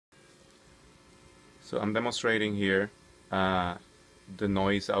So I'm demonstrating here the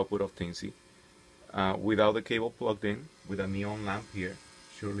noise output of Teensy without the cable plugged in, with a neon lamp here.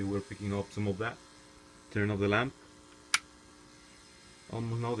 Surely we're picking up some of that. Turn off the lamp,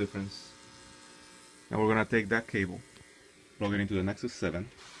 almost no difference. Now we're gonna take that cable, plug it into the Nexus 7,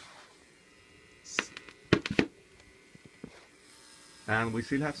 and we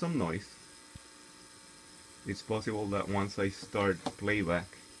still have some noise. It's possible that once I start playback,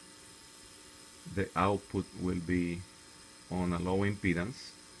 the output will be on a low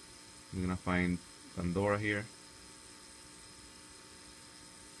impedance. I'm gonna find Pandora here.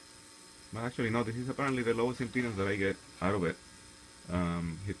 But actually no, this is apparently the lowest impedance that I get out of it.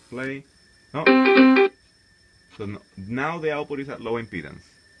 Hit play. Oh! So now the output is at low impedance.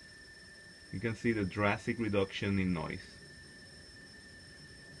 You can see the drastic reduction in noise.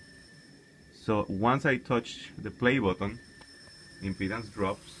 So once I touch the play button, impedance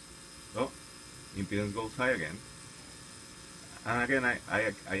drops. Oh, impedance goes high again. And again,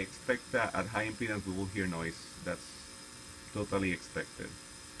 I expect that at high impedance we will hear noise. That's totally expected.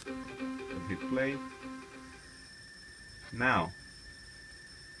 Let's hit play. Now,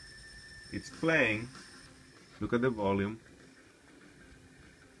 it's playing. Look at the volume.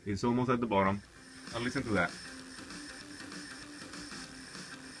 It's almost at the bottom. Now listen to that.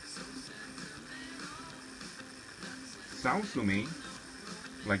 Sounds to me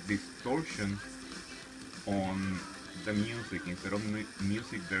like distortion on the music instead of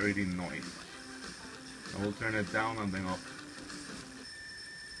music buried in noise. I will turn it down and then up.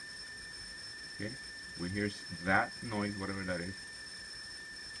 Okay, we hear that noise, whatever that is.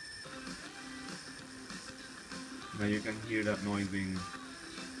 Now you can hear that noise being,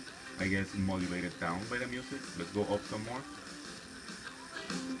 I guess, modulated down by the music. Let's go up some more.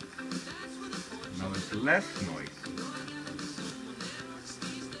 Now there's less noise.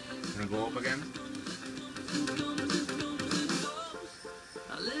 Gonna go up again.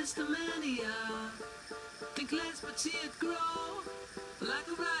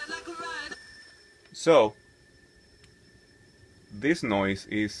 So this noise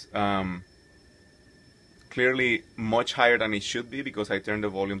is clearly much higher than it should be because I turned the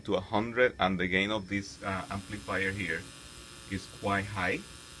volume to 100 and the gain of this amplifier here is quite high.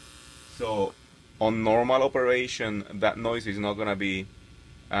 So on normal operation that noise is not gonna be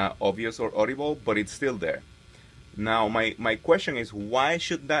obvious or audible, but it's still there. Now my question is, why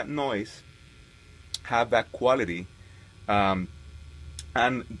should that noise have that quality? And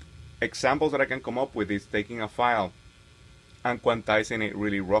examples that I can come up with is taking a file and quantizing it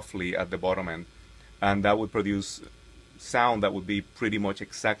really roughly at the bottom end, and that would produce sound that would be pretty much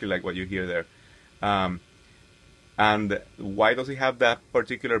exactly like what you hear there. And why does it have that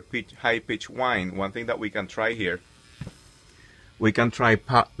particular high pitch whine? One thing that we can try here, we can try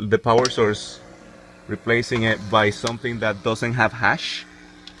the power source, replacing it by something that doesn't have hash.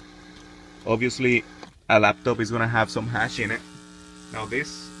 Obviously a laptop is going to have some hash in it. Now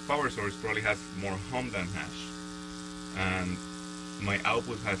this power source probably has more hum than hash, and my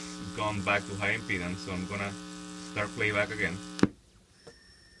output has gone back to high impedance, so I'm gonna start playback again.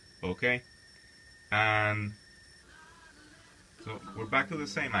 Okay, and so we're back to the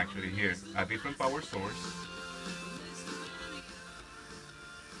same actually here, a different power source.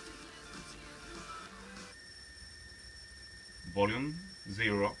 Volume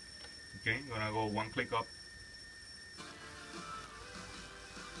 0. Okay, gonna go one click up.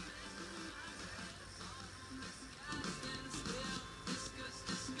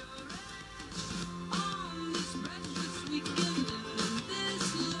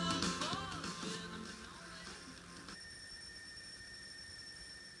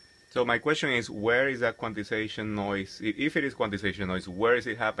 So my question is, where is that quantization noise? If it is quantization noise, where is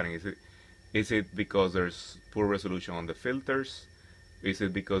it happening? Is it because there's poor resolution on the filters? Is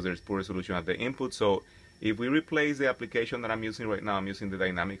it because there's poor resolution at the input? So if we replace the application that I'm using right now, I'm using the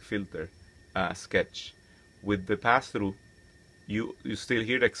dynamic filter sketch with the pass-through, you still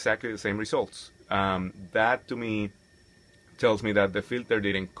hear exactly the same results. That to me tells me that the filter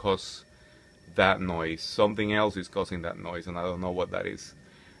didn't cause that noise. Something else is causing that noise, and I don't know what that is.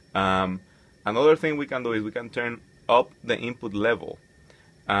 Another thing we can do is we can turn up the input level.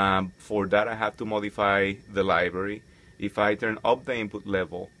 For that I have to modify the library. If I turn up the input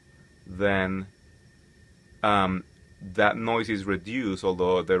level, then that noise is reduced,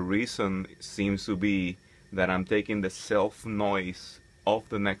 although the reason seems to be that I'm taking the self noise of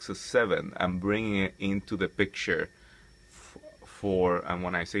the Nexus 7 and bringing it into the picture and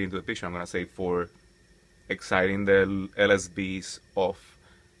when I say into the picture, I'm going to say for exciting the LSBs of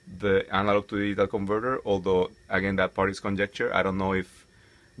the analog to digital converter, although again that part is conjecture. I don't know if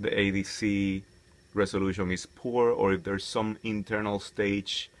the ADC resolution is poor, or if there's some internal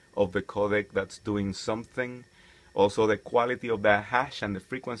stage of the codec that's doing something. Also, the quality of that hash and the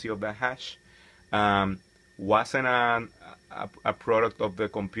frequency of that hash wasn't a product of the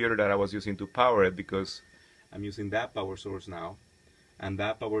computer that I was using to power it, because I'm using that power source now, and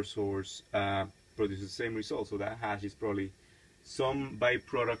that power source produces the same result. So that hash is probably some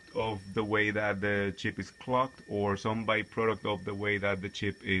byproduct of the way that the chip is clocked, or some byproduct of the way that the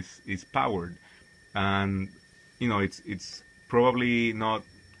chip is powered. And you know, it's probably not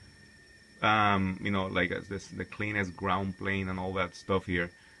you know, like the cleanest ground plane and all that stuff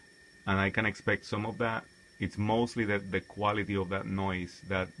here, and I can expect some of that. It's mostly the quality of that noise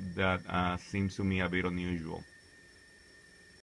that seems to me a bit unusual.